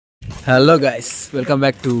Hello guys, welcome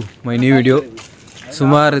back to my new video.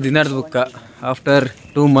 ಸುಮಾರು ದಿನದ ಬುಕ್ಕ after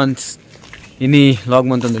 2 months ಇನಿ log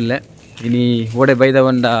ಮಂತಂದಿಲ್ಲ ಇನಿ ಓಡೆ ಬೈದ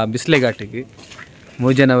ಬಂಡ ಬಿಸ್ಲೆ ಘಾಟಿಗೆ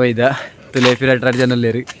 3 ಜನ ಬೈದ ತುಲೆ ಪಿರಾಟ್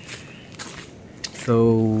ರಾಜ್ಯನಲ್ಲೇರಿ ಸೊ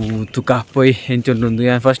ತುಕ ಪೋಯ್ ಹೆಂಚೊಂದು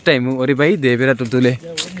ಯಾನ್ ಫಸ್ಟ್ ಟೈಮ್ ಒರಿ ಬೈದೆ ಪಿರಾಟ್ ತುಲೆ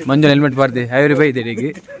ಮಂಜನ ಹೆಲ್ಮೆಟ್ ಬಾರ್ದೆ ಐವರಿ ಬೈದೆ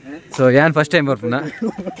ಈಗ ಸೊ ಯಾನ್ ಫಸ್ಟ್ ಟೈಮ್ ಬರ್ಪುನ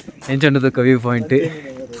ಹೆಂಚೊಂದು ತುಕ view point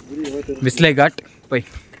Bisle ghat pi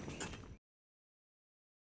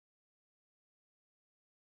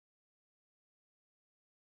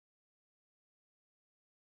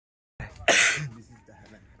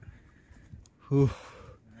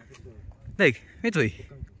Like, wait.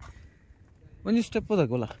 When you step over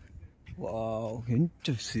the wow,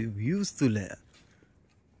 interesting views to there.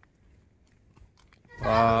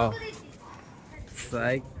 Wow,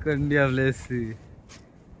 second year lazy.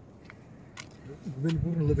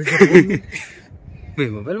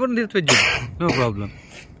 Well, what did you? No problem.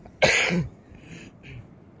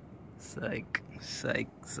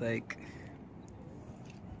 Psych.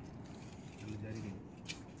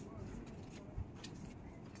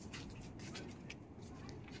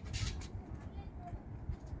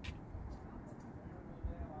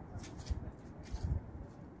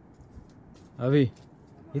 अभी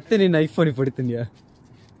इतने knife नहीं पड़ते नहीं यार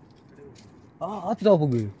हाथ drop हो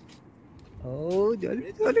गई ओ जाली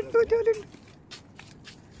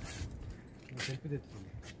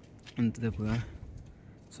अंत देखो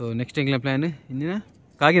सो नेक्स्ट इंग्ला प्लान इंदिना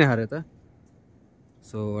कागिनहारे था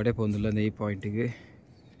सो अडे पोंदुल्ल ई पॉइंट गे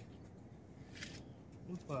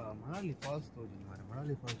मनाली फॉल्स तोड़ी मारे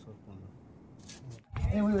मनाली फॉल्स होतुंडु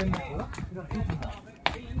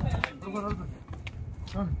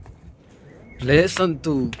प्लेस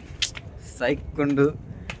अंतु सैक्कोंडु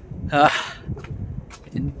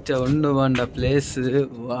इंच उंडु बंड प्लेस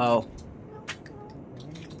वाव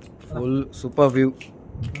फुल सूपर व्यू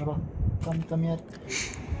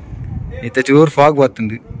इत्त चूर फॉग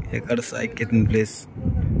बत्तुंडु एक्कड सैक्केतुंडु प्लेस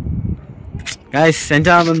गाइस ಎಂಚ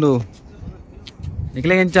ಆಂದುಂಡು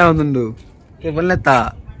ನಿಕ್ಲೆ ಎಂಚ ಆಂದುಂಡು ಕೆ ಬಲ್ಲೆತ್ತ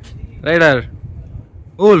ರೈಡರ್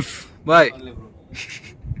ಉಲ್ಫ್ ಬಾಯ್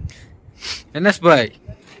ಎನ್ಎಸ್ ಬಾಯ್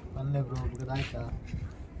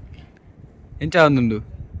ಎಂಚ ಆಂದುಂಡು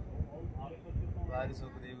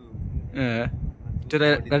ಚೂರ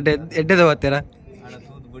ಗಡ್ಡೆ ಎಡ್ಡೆದ ಬತ್ತೀರ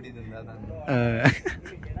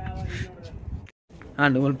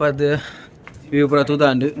ಆಂಡು ಮುಲ್ಪರ್ದು ವ್ಯೂ ಪೂರ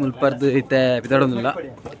ತೂದಾಂಡು ಮುಲ್ಪರ್ದು ಇತ್ತೆ ಪಿತಾಡೊಂದುಲ್ಲ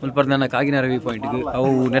ಮುಲ್ಪರ್ದು ನನ್ನ ಕಾಗಿನಾರ ವ್ಯೂ ಪಾಯಿಂಟ್ಗೆ ಅವು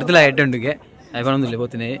ನೆಡ್ದಲ ಎಡ್ಡಂಡುಗೆ ಅವು ಬರೋದಿಲ್ಲ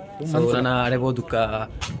ಬೋತಿನಿ ಸೊ ನಾನು ಅಡೆ ಬೋದುಕ್ಕ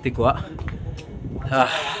ತಿಕ್ಕುವ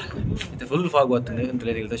ಇತ್ತೆ ಫುಲ್ ಫಾಗ್ ಬರ್ತದೆ ಅಂತ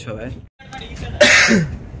ಹೇಳಿದ ಶೋವೆ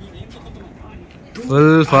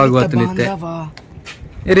ಫುಲ್ ಫಾಗ್ ಬರ್ತದೆ ಇತ್ತೆ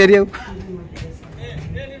ಏರಿಯಾ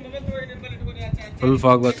ಫುಲ್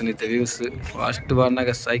ಫಾಗ್ ಬರ್ತದೆ ಇತ್ತೆ ವ್ಯೂಸ್ ಅಷ್ಟು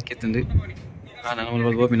ಬಾರ್ನಾಗ ಸೈಕೆತ್ತಂದು ನಾನು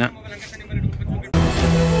ಮುಲ್ಪರ್ದು ಬೋಪಿನ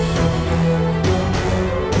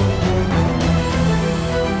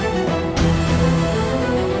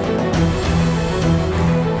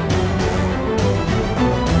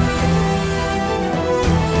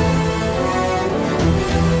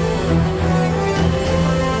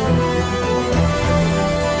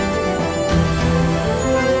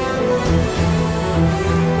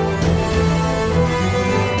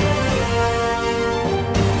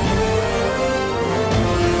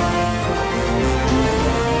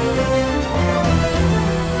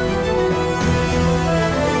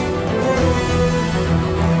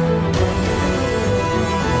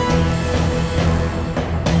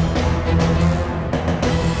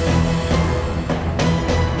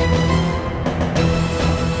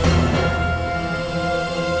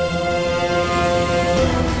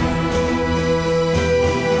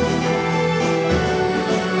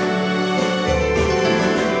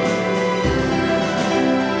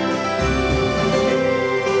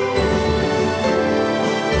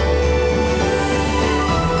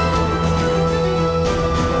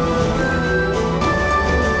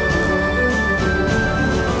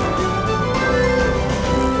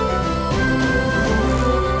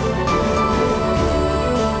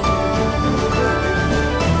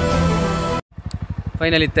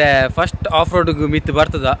ಫೈನಲ್ ಇತ್ತೆ ಫಸ್ಟ್ ಆಫ್ ರೋಡ್ಗೆ ಮಿತ್ತು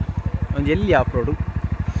ಬರ್ತದ ಒಂದು ಎಲ್ಲಿ ಆಫ್ ರೋಡು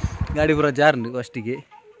ಗಾಡಿ ಪೂರ ಜಾರ್ಂಡು ಫಸ್ಟಿಗೆ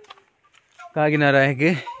ಕಾಗಿನಾರಗೆ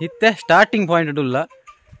ಇತ್ತೆ ಸ್ಟಾರ್ಟಿಂಗ್ ಪಾಯಿಂಟ್ ಉಲ್ಲ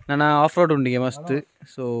ನಾನು ಆಫ್ ರೋಡ್ ಉಂಡಿಗೆ ಮಸ್ತ್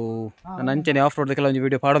ಸೊ ನಾನು ಅಂಚನೆ ಆಫ್ ರೋಡ್ ಕೆಲವೊಂದು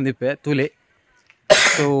ವೀಡಿಯೋ ಪಾಡೊಂದಿಪ್ಪೆ ತೂಲೆ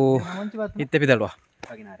ಸೊ ಇತ್ತೆ ಪಿದಾಡುವ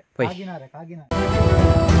ಪೈ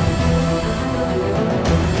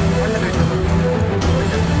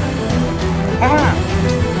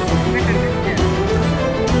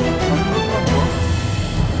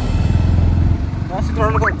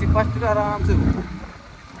फर्स्ट आराम से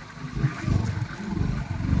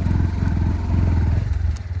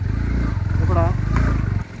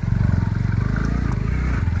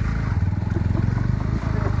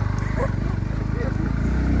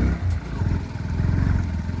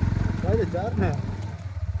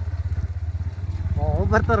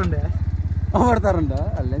ಬರ್ತಾರುಂಡೆ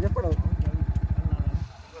ಅಲ್ಲೇ చెప్పడు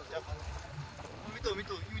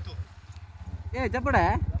ఏ చెప్పడే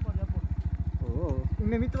ఓ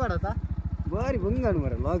ಇನ್ನು ಮಿತ್ತು ಮಾಡತ್ತ ಬಾರಿ ಬಂಗಾನು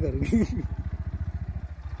ಮರ ಲಾಗರ್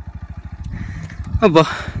ಅಬ್ಬಾ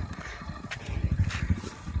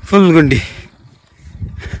ಫುಲ್ ಗುಂಡಿ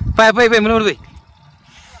ಪಾಯ್ ಪಾಯ್ ಪಾಯ್ ಮನೆ ಬೈ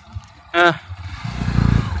ಹಾಂ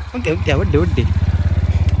ಓಕೆ ಒಡ್ಡಿ ಒಡ್ಡಿ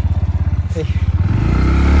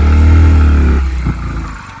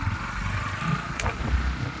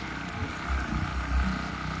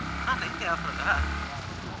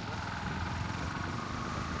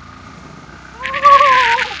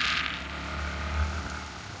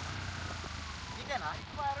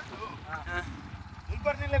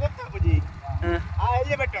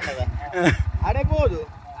ಅಡಬಹುದು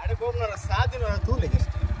ಅಡಗೋಗ್ನರ ಸಾದಿನ ತೂಲೆ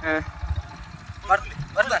ಜಸ್ಟ್ ಬರ್ಲಿ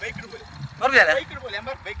ಬರ್ತಾ ಬೈಕ್ ಇಡ್ಬೋದು ಬರ್ಬಿಯಲ್ಲ ಬೈಕ್ ಇಡ್ಬೋದು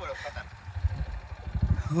ಎಂಬ ಬೈಕ್ ಬರೋ ಪತ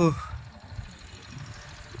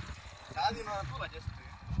ಸಾದಿನ ತೂಲ ಜಸ್ಟ್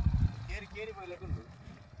ಕೇರಿ ಕೇರಿ ಬೈಲಕೊಂಡು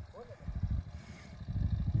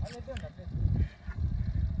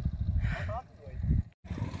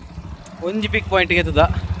ಒಂಜಿ ಪಿಕ್ ಪಾಯಿಂಟ್ಗೆ ಎತ್ತದ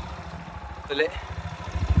ತಲೆ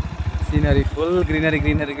scenery full greenery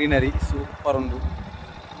greenery greenery super ಉಂಡು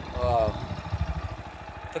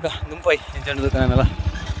ತಗ ದುಂಪೈ ಎಂಚಂಡು ದುಕಾನಲ್ಲ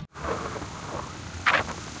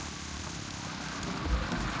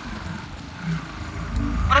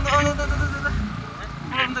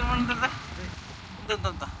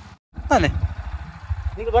ತಾನೆ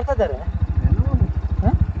ಈಗ ಬರ್ತಿದ್ದಾರೆ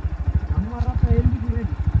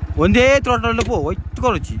ಒಂದೇ ತೋಟಲ್ಲಿ ಪೋ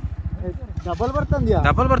ಒಯ್ತುಕೊಳಚಿ ಡಬಲ್ ಬರ್ತಂದ್ಯಾ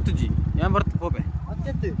ಡಬಲ್ ಬರ್ತುಜಿ ಏನ್ ಬರ್ತು ಪೋಪೆ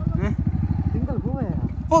ಸಿಂಗಲ್ ಹೋವೆ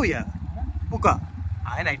ಪೋವಿಯ ಪುಕ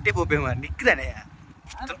ಆಯ್ನ ಇಟ್ಟೆ ಪೋಪೆ ಮಾರ ನಿಕ್ಕಿದಾನೆ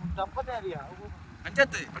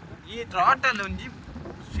ಅಂಚತ್ ಈ ತ್ರಾಟಲ್ಲಿ ಒಂಜಿ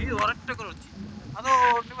ಸೀದ ಹೊರಟ್ಟೆ ಕೊಳಚಿ ಅದು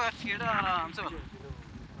ನಿಮ್ಮ ಶೇಡ ಅಂಶವಲ್ಲ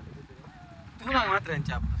ತೂನಾಗ ಮಾತ್ರ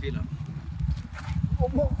ಅಂಚ ಫೀಲ್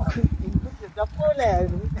ದಪ್ಪೋಲೆ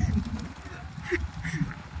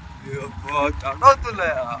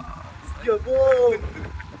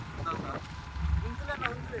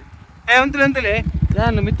ಉಂತಲೆ ಉಂತಲೆ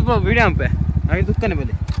ನಾನು ಮಿತ್ತು ವಿಡಿಯೋ ಹಂಪೆ ಅవి ದುಕ್ಕನೆ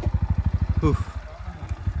ಬಲೆ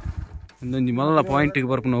ಒಂದೊಂದು ಮಲ್ಲ ಪಾಯಿಂಟಿಗೆ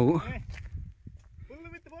ಬರ್ಕು ನಾವು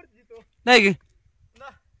ಹೇಗೆ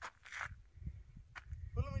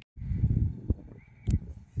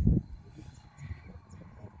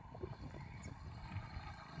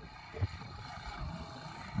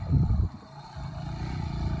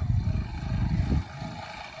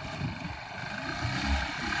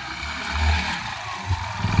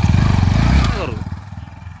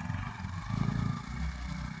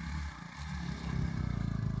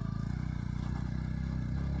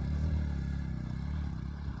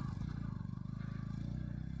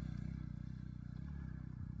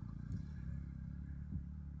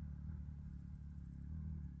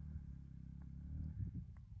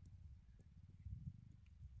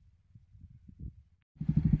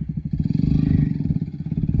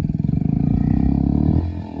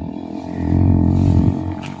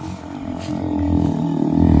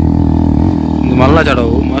మళ్ళా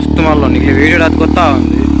చడవు మస్తు మళ్ళీ నీకు వీడియో అది కొత్త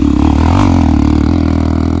ఉంది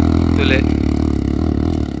ತುಲೆ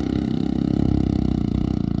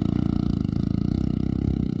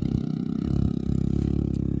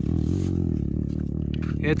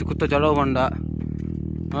ಏತು ಕುತ್ತ ಚಡವು ಬಂಡ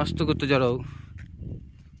ಮಸ್ತ್ ಕುತ್ತ ಚಡವು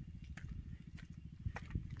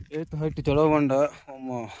ಏತು ಹೈಟ್ ಚಡವು ಬಂಡ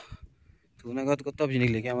ಅಮ್ಮ ತೂನಗಾತ್ ಗೊತ್ತಾಪ್ಸಿ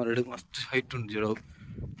ನಿಗ್ಲಿ ಕ್ಯಾಮರಾ ಹಿಡಿದು ಮಸ್ತ್ ಹೈಟ್ ಉಂಟು ಚಡವು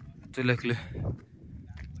ತುಲೆಕ್ಲೆ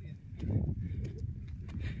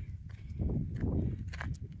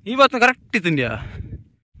ಇವತ್ತು ಕರೆಕ್ಟ್ ಇತ್ತು ಇಂಡಿಯಾ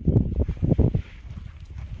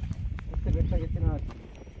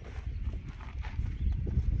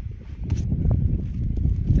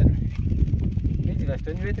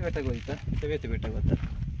ಅಷ್ಟೊಂದು ಬೇತಿ ಬೆಟ್ಟ ಹೋಯ್ತಾ ಬೇತಿ ಬೆಟ್ಟ ಗೊತ್ತಾ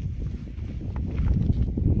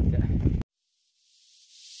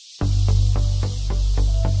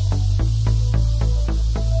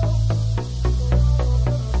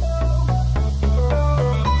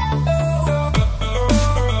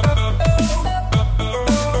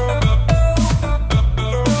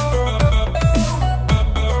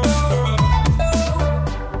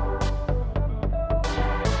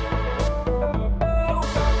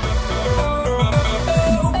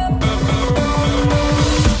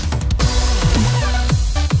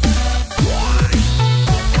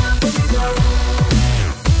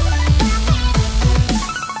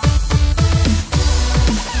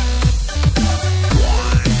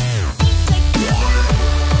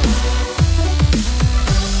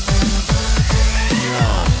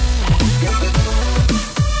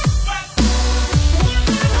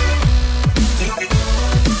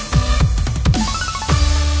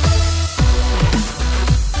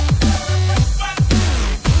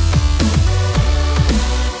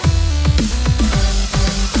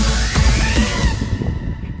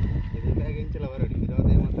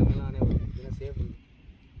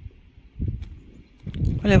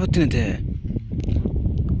ಅಲ್ಲೇ ಬರ್ತೀನಂತೆ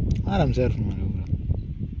ಆರಾಮ್ ಸರ್ಫ್ ಮಾಡಿ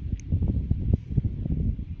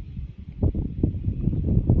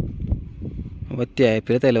ಒತ್ತೆ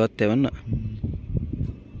ಪಿರತ ಇಲ್ಲ ಒತ್ತೆವನ್ನ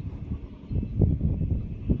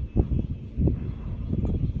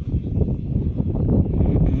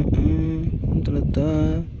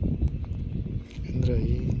ಅಂದ್ರೆ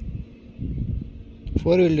ಈ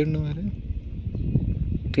 4 wheel ಉಂಡು ಮಾರೆ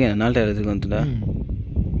ನಾಲ್ಕು ಟೈರ್ ಸಿಗುವಂತದ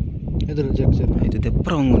ಎದುರು ಜಗ್ ಜಗ್ ಆಯ್ತು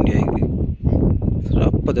ದೆಪ್ಪರ ಹಂಗುಂಡಿ ಆಗಿ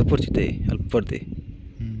ಅಪ್ಪ ದೆಪ್ಪಡ್ಚಿತ್ತೆ ಅಲ್ಪ ಪಡ್ತೆ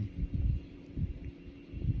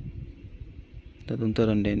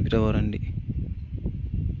ಅದುಂತರಂಡಿ ಬಿರವರಂಡಿ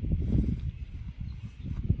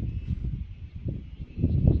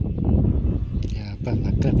ಯಾಪ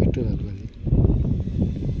ಲಕ್ಕ ಪೆಟ್ರೋಲ್ ಅಲ್ವಲ್ಲಿ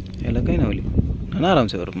ಎಲ್ಲ ಕೈನವಲಿ ನಾನು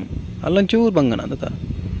ಆರಾಮ್ಸೆ ಬರ ಅಲ್ಲೊಂಚೂರು ಬಂಗನ ಅಂತ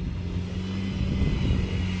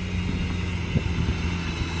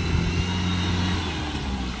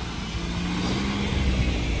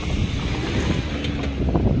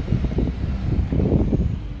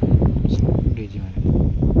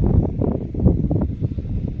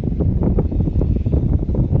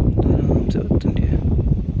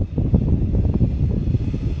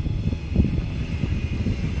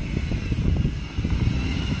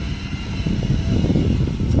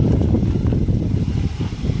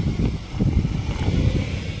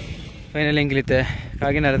ಫೈನಲ್ ಹೆಂಗಿಲಿತ್ತೆ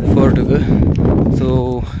ಕಾಗಿನಾರದ ಫೋರ್ಟ್ಗೆ ಸೊ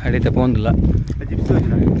ಅಡಿತೆ ಪೋಂದಿಲ್ಲ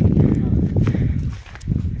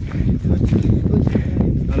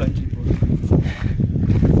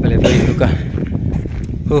ಅಲ್ಲೇ ಬೈದುಕ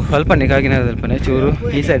ಅಲ್ಪನೆ ಕಾಗಿನಾರದ ಅಲ್ಪನೆ ಚೂರು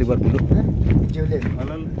ಈ ಸೈಡ್ಗೆ ಬರ್ಬೋದು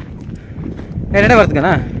ಎರಡೇ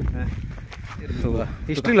ಬರ್ತಕನಾ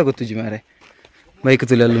ಇಷ್ಟಿಲ್ಲ ಗೊತ್ತುಜಿ ಮಾರೆ ಬೈಕ್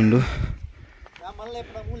ತುಲಿ ಅಲ್ಲುಂಡು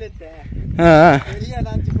ಹಾಂ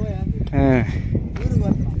ಹಾಂ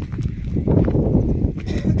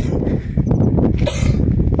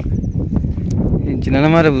ನನ್ನ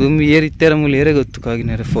ಮಾರ ದುಂಬಿ ಏರಿತ್ತರ ಮೂಲ ಏರೇ ಗೊತ್ತು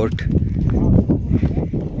ಕಾಗಿನಾರೆ ಫೋರ್ಟ್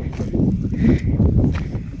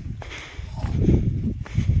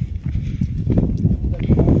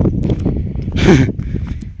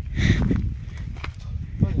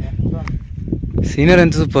ಸೀನಿಯರ್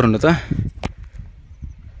ಎಂತ ಸೂಪರ್ ಉಂಟು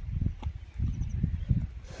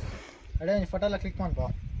ಅಡೆ ಫೋಟೋ ಎಲ್ಲ ಕ್ಲಿಕ್ ಮಾಡ್ಕೋ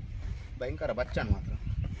ಭಯಂಕರ ಬಚ್ಚನ್ ಮಾತ್ರ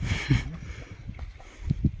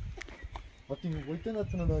ಹೋಯ್ತು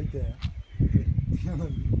ನೋಡು ಹೋಯ್ತೆ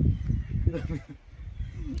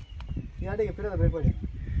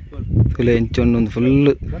ಫುಲ್ ಎಂಚೊಂದು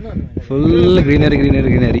ಫುಲ್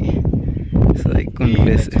ಗ್ರೀನರಿ ಸೈಕೊಂಡ್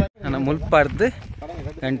ಪ್ಲೇಸ್ ನನ್ನ ಮುಲ್ಪಾರ್ದು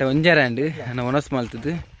ಗಂಟೆ ಒಂಜಾರಂಡು ನನ್ನ ಒನಸ್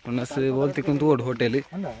ಮಾಲ್ತದ್ದು ಒನಸ್ ಹೋಲ್ತಿ ಕುಂತು ಓಡು ಹೋಟೆಲ್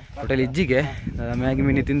ಇಜ್ಜಿಗೆ ಮ್ಯಾಗಿ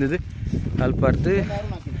ಮಿನಿ ತಿಂದದ್ದು ಅಲ್ಪಾರ್ದು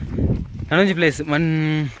ನನೊಂಜಿ ಪ್ಲೇಸ್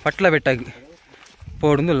ಪಟ್ಲ ಬೆಟ್ಟಾಗಿ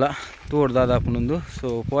ಪೋಡುಂದಿಲ್ಲ ತೋಡು ದಾದಾಪುನೊಂದು ಸೊ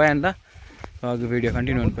ಪೋಯಂದ ಆಗ ವಿಡಿಯೋ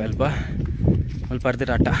ಕಂಟಿನ್ಯೂ ಅನ್ಪ ಅಲ್ಪ ಅಲ್ಪಾರ್ದು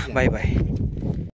ಟಾಟಾ ಬಾಯ್ ಬಾಯ್.